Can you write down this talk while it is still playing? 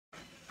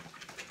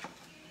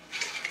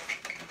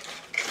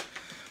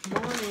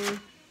morning.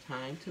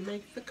 Time to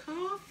make the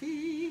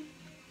coffee.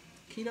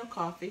 Keto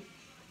Coffee,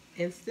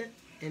 instant,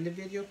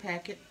 individual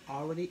packet,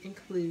 already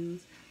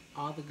includes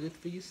all the good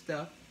for you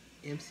stuff,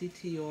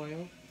 MCT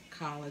oil,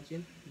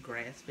 collagen,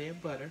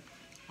 grass-fed butter.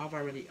 I've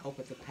already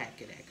opened the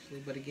packet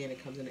actually, but again,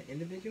 it comes in an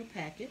individual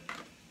packet.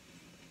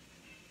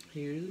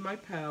 Here's my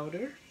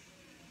powder.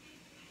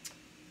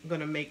 I'm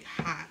gonna make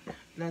hot.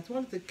 Now, I just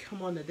wanted to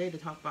come on today to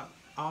talk about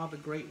all the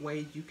great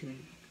ways you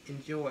can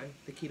enjoy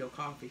the keto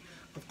coffee.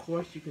 Of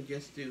course, you can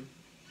just do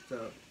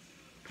the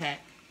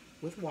pack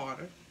with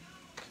water,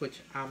 which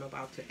I'm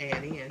about to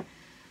add in,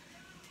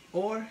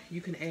 or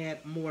you can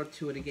add more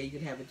to it. Again, you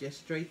can have it just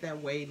straight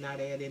that way, not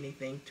add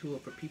anything to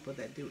it for people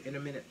that do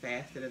intermittent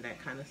fasting and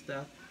that kind of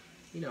stuff.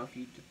 You know, if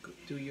you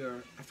do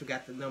your, I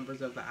forgot the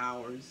numbers of the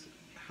hours,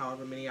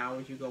 however many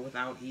hours you go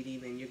without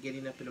eating, and you're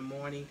getting up in the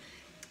morning,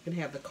 you can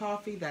have the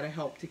coffee. That'll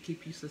help to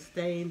keep you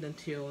sustained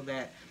until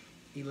that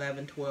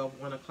 11,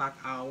 12, 1 o'clock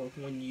hour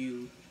when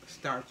you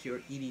start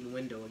your eating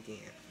window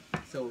again.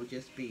 So it would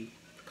just be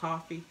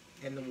coffee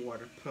and the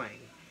water plain.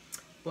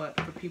 But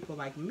for people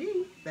like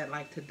me that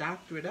like to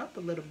doctor it up a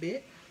little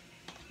bit,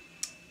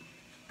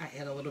 I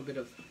add a little bit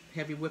of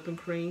heavy whipping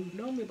cream,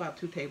 normally about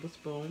 2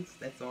 tablespoons.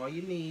 That's all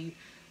you need,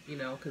 you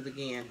know, because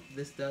again,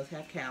 this does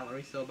have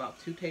calories, so about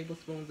 2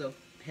 tablespoons of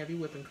heavy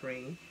whipping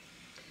cream.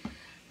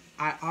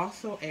 I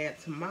also add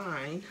to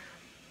mine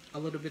a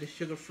little bit of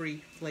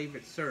sugar-free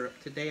flavored syrup.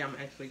 Today I'm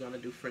actually going to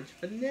do French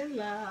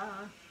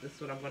vanilla. This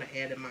is what I'm going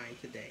to add in mine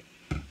today.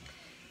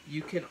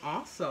 You can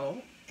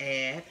also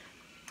add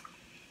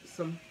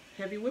some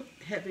heavy whipped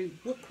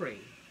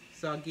cream.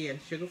 So again,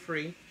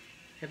 sugar-free,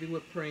 heavy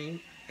whipped cream.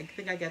 I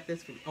think I got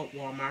this from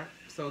Walmart.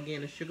 So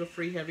again, a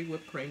sugar-free heavy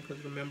whipped cream,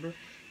 because remember,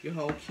 your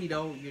whole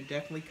keto, you're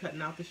definitely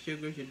cutting out the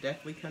sugars, you're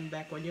definitely cutting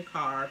back on your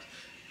carbs,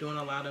 doing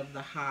a lot of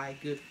the high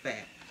good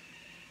fat.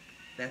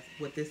 That's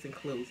what this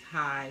includes,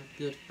 high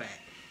good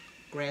fat,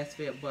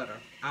 grass-fed butter,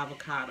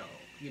 avocado,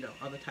 you know,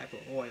 other type of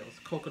oils,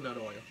 coconut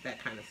oil, that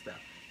kind of stuff.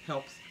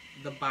 Helps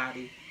the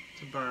body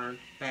to burn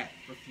fat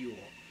for fuel.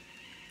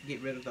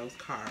 Get rid of those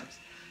carbs.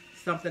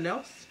 Something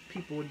else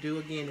people will do,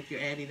 again, if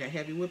you're adding a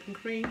heavy whipping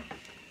cream,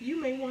 you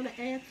may want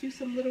to add to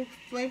some little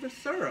flavored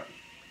syrup.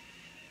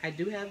 I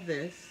do have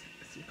this,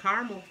 some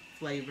caramel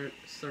flavored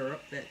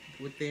syrup that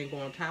would then go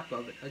on top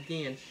of it.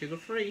 Again,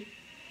 sugar-free,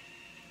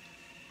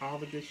 all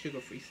the good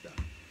sugar-free stuff.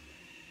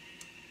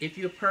 If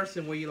you're a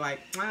person where you're like,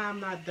 I'm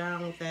not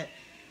down with that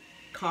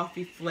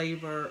coffee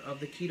flavor of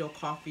the keto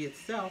coffee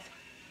itself,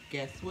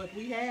 guess what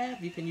we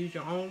have? You can use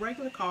your own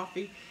regular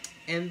coffee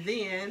and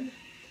then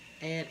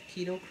add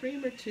keto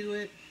creamer to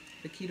it.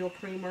 The keto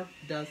creamer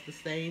does the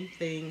same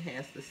thing,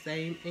 has the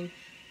same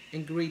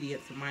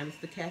ingredients minus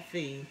the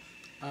caffeine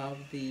of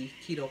the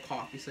keto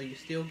coffee. So you're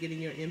still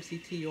getting your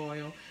MCT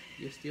oil,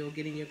 you're still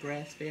getting your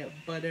grass-fed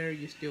butter,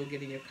 you're still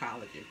getting your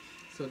collagen.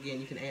 So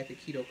again, you can add the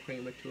keto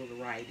creamer to a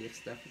variety of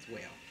stuff as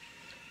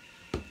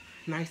well.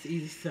 Nice,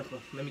 easy, simple.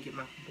 Let me get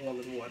my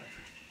boiling water.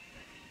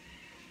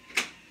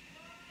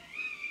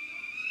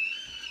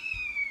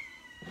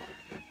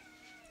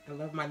 I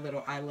love my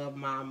little I Love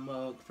Mom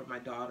mug for my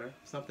daughter.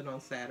 Something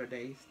on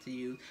Saturdays to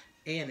use.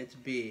 And it's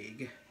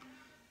big.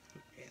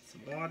 Add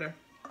some water.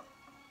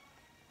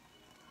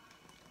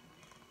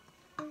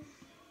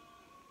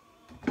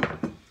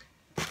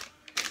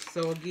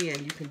 So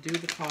again, you can do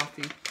the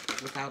coffee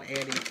without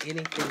adding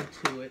anything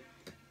to it.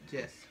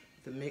 Just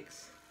the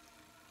mix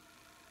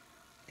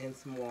and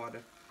some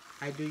water.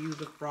 I do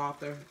use a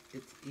frother.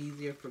 It's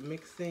easier for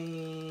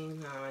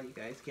mixing. You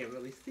guys can't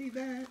really see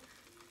that,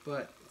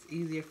 but it's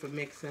easier for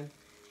mixing.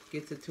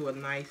 Gets it to a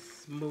nice,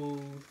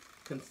 smooth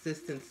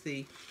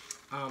consistency.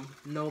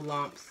 No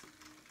lumps.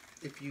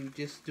 If you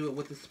just do it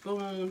with a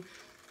spoon,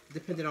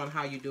 depending on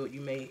how you do it,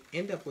 you may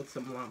end up with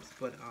some lumps,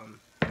 but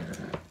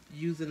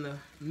using the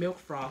milk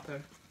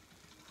frother,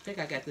 I think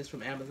I got this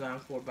from Amazon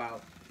for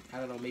about, I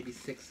don't know, maybe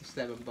 $6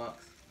 or $7.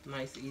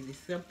 Nice, easy,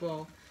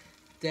 simple.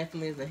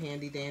 Definitely is a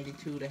handy dandy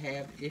tool to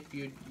have if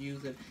you're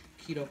using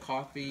keto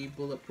coffee,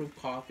 bulletproof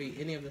coffee,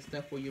 any of the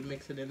stuff where you're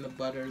mixing in the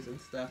butters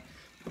and stuff.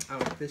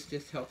 This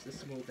just helps to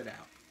smooth it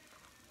out.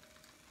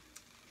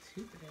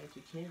 Too bad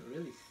you can't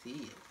really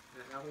see it.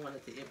 I don't want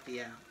it to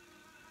empty out.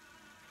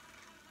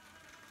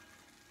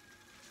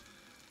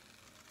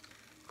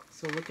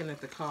 So looking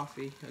at the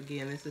coffee,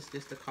 again, this is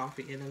just the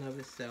coffee in and of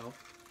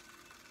itself.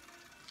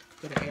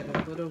 Gonna add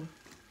a little,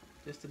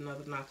 just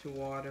another notch of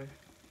water.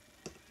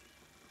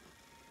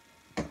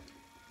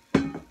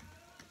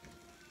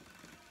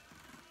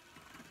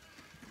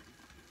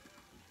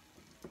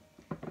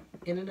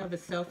 In and of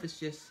itself,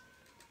 it's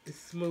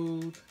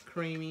smooth,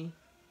 creamy.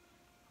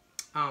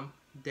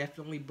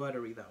 Definitely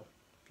buttery though,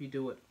 if you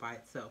do it by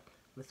itself.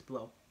 Let's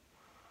blow.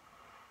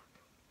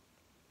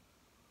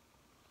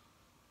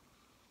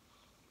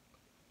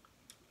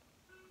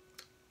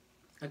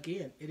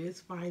 Again, it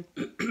is fine.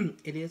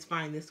 It is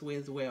fine this way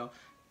as well.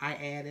 I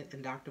added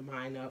and doctored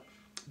mine up,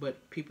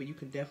 but people, you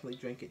can definitely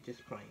drink it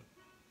just plain.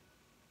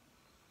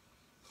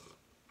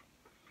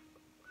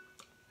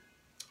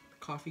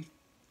 Coffee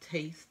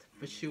taste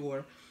for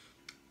sure.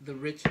 the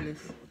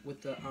richness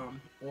with the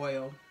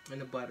oil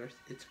and the butters.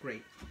 It's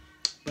great.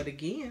 But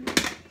again,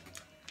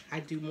 I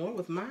do more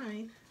with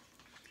mine.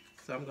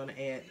 So I'm going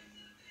to add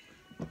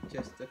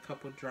just a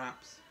couple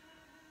drops.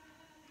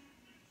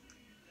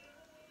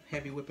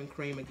 Heavy whipping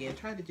cream again.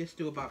 Try to just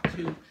do about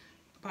two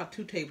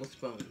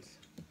tablespoons.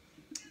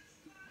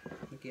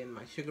 Again,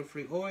 my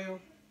sugar-free oil.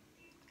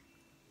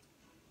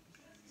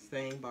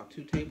 Same, about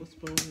 2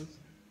 tablespoons.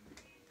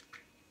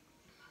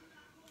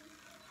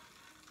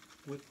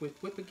 Whip, whip,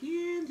 whip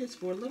again, just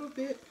for a little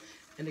bit.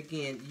 And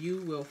again,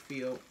 you will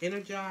feel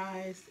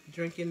energized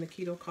drinking the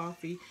keto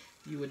coffee.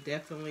 You would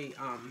definitely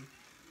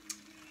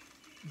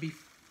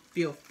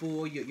feel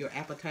full. Your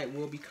appetite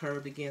will be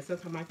curbed again.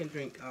 Sometimes I can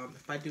drink,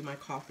 if I do my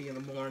coffee in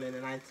the morning,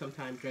 and I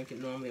sometimes drink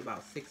it normally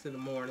about 6 in the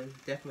morning,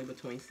 definitely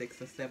between 6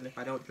 and 7. If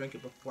I don't drink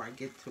it before I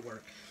get to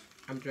work,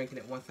 I'm drinking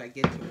it once I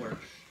get to work.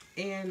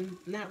 And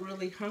not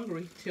really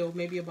hungry till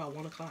maybe about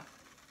 1 o'clock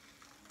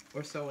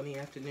or so in the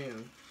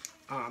afternoon.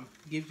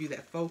 Gives you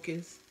that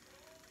focus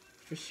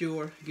for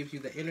sure, gives you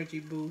the energy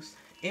boost,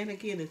 and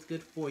again, it's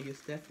good for you.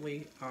 It's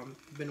definitely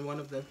been one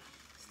of the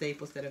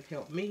staples that have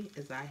helped me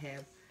as I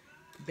have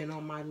been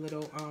on my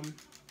little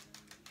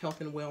health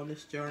and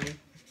wellness journey,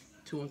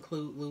 to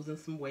include losing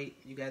some weight.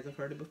 You guys have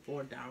heard it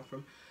before, down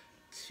from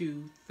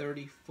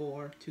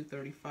 234,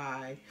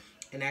 235.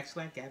 And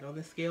actually, I got on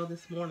the scale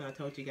this morning. I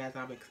told you guys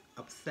I'm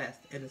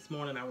obsessed. And this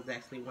morning, I was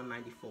actually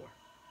 194.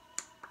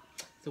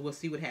 So we'll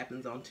see what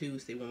happens on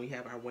Tuesday when we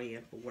have our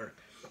weigh-in for work.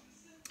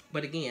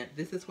 But again,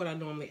 this is what I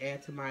normally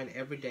add to mine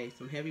every day.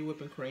 Some heavy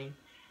whipping cream,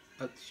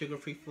 a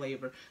sugar-free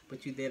flavor.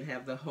 But you then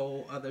have the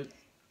whole other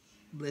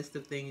list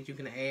of things you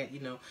can add, you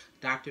know,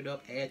 doctored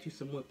up, add you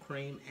some whipped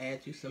cream,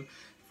 add you some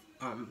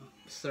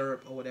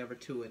syrup or whatever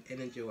to it, and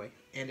enjoy.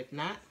 And if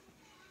not,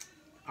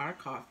 our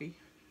coffee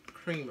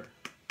creamer.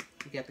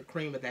 You got the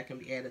creamer that can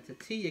be added to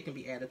tea. It can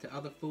be added to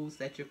other foods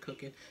that you're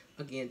cooking.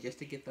 Again, just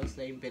to get those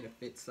same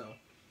benefits. So,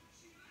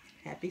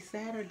 happy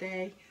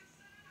Saturday.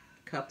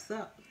 Cups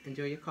up.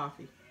 Enjoy your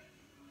coffee.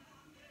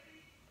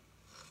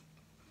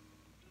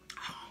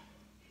 Oh,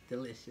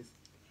 delicious.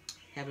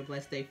 Have a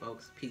blessed day,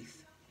 folks. Peace.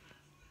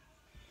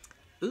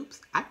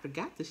 Oops, I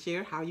forgot to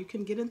share how you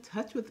can get in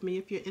touch with me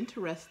if you're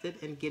interested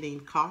in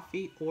getting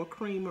coffee or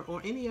creamer or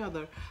any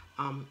other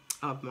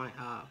of my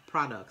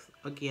products.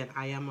 Again,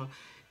 I am a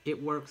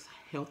It Works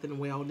Health and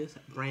Wellness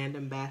brand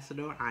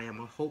ambassador. I am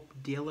a Hope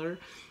dealer.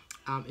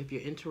 If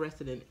you're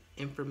interested in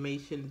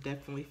information,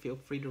 definitely feel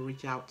free to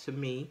reach out to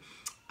me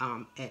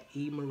at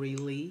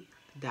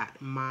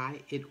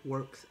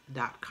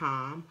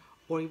emarielee.myitworks.com,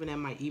 or even at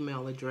my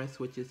email address,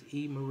 which is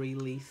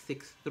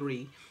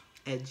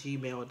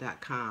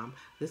emarielee63@gmail.com.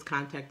 This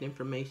contact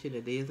information,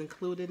 it is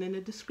included in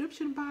the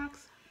description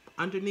box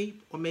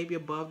underneath or maybe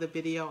above the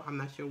video. I'm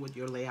not sure what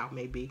your layout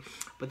may be,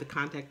 but the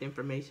contact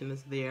information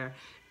is there,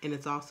 and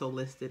it's also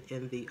listed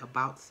in the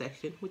About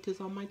section, which is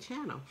on my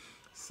channel.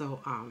 So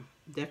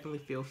definitely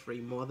feel free,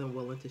 more than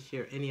willing to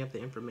share any of the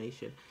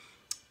information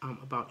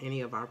about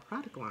any of our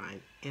product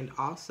line. And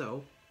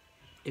also,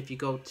 if you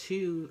go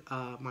to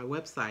my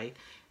website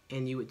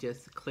and you would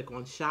just click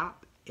on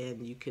shop,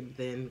 and you can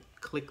then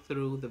click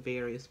through the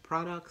various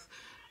products.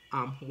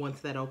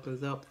 Once that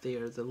opens up,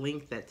 there's a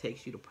link that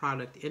takes you to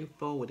product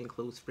info. It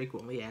includes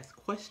frequently asked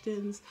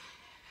questions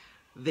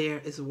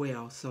there as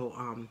well.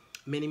 So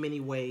many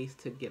ways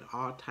to get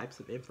all types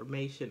of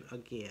information.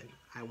 Again,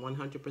 I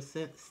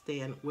 100%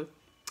 stand with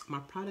my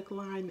product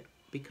line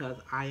because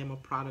I am a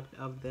product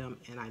of them,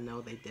 and I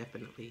know they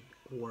definitely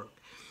work.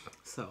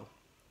 So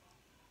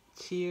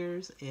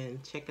cheers,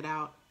 and check it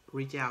out.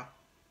 Reach out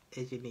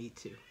as you need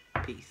to.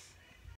 Peace.